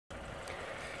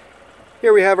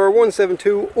Here we have our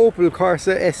 172 Opel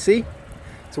Corsa SC.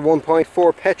 It's a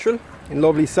 1.4 petrol in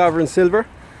lovely sovereign silver.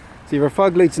 So you have our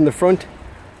fog lights in the front,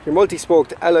 your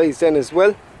multi-spoked alloys then as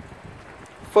well.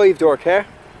 5-door car.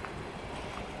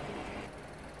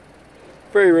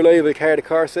 Very reliable car the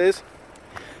Corsa is.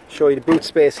 Show you the boot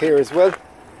space here as well.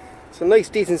 It's a nice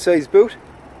decent sized boot.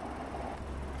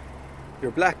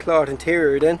 Your black cloth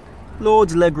interior then.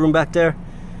 Loads of leg room back there.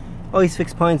 Ice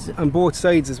fix points on both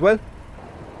sides as well.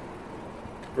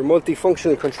 Your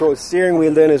multi-functional control steering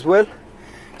wheel then as well. So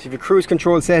you have your cruise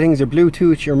control settings, your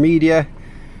Bluetooth, your media.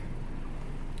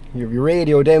 You have your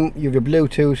radio then, you have your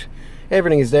Bluetooth.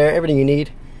 Everything is there, everything you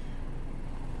need.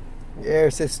 Your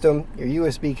air system, your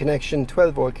USB connection,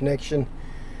 12-volt connection,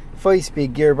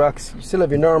 5-speed gearbox. You still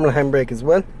have your normal handbrake as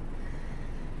well.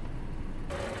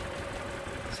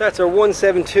 So that's our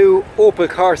 172 Opel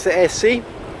Corsa SC.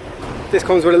 This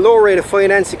comes with a low rate of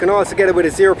finance. You can also get it with a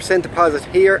 0% deposit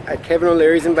here at Kevin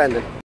O'Leary's in Bandon.